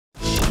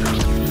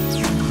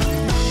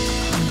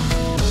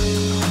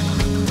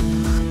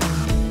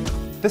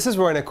This is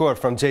Naccour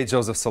from J.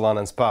 Joseph Salon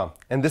and Spa,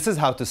 and this is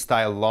how to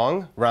style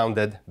long,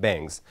 rounded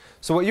bangs.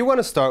 So what you want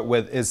to start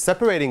with is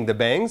separating the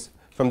bangs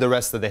from the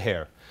rest of the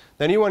hair.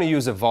 Then you want to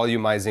use a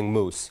volumizing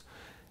mousse.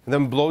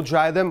 Then blow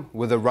dry them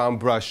with a round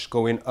brush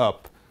going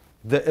up.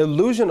 The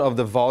illusion of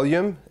the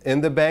volume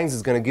in the bangs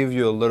is going to give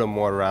you a little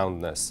more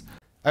roundness.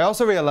 I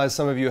also realize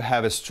some of you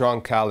have a strong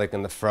cowlick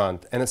in the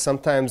front, and it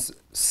sometimes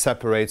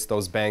separates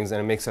those bangs and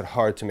it makes it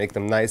hard to make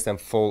them nice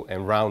and full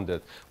and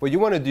rounded. What you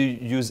want to do,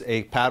 use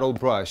a paddle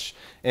brush,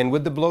 and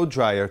with the blow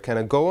dryer kind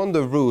of go on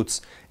the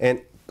roots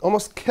and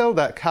almost kill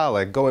that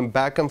cowlick, going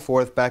back and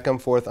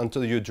forth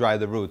until you dry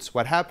the roots.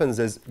 What happens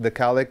is the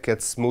cowlick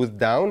gets smoothed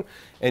down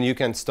and you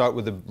can start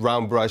with a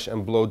round brush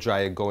and blow dry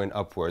it going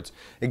upwards.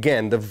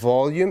 Again, the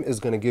volume is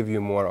going to give you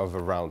more of a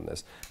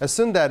roundness. As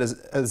soon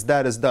as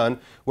that is done,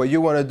 what you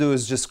want to do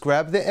is just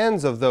grab the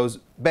ends of those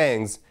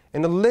bangs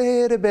and a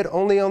little bit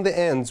only on the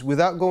ends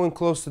without going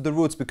close to the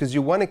roots, because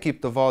you want to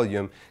keep the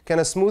volume.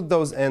 Kind of smooth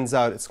those ends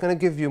out. It's going to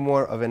give you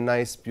more of a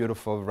nice,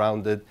 beautiful,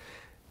 rounded,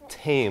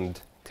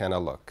 tamed kind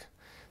of look.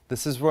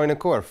 This is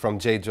Naccour from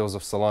J.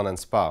 Joseph Salon and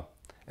Spa,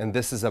 and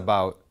this is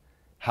about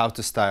how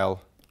to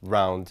style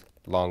round,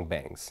 long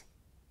bangs.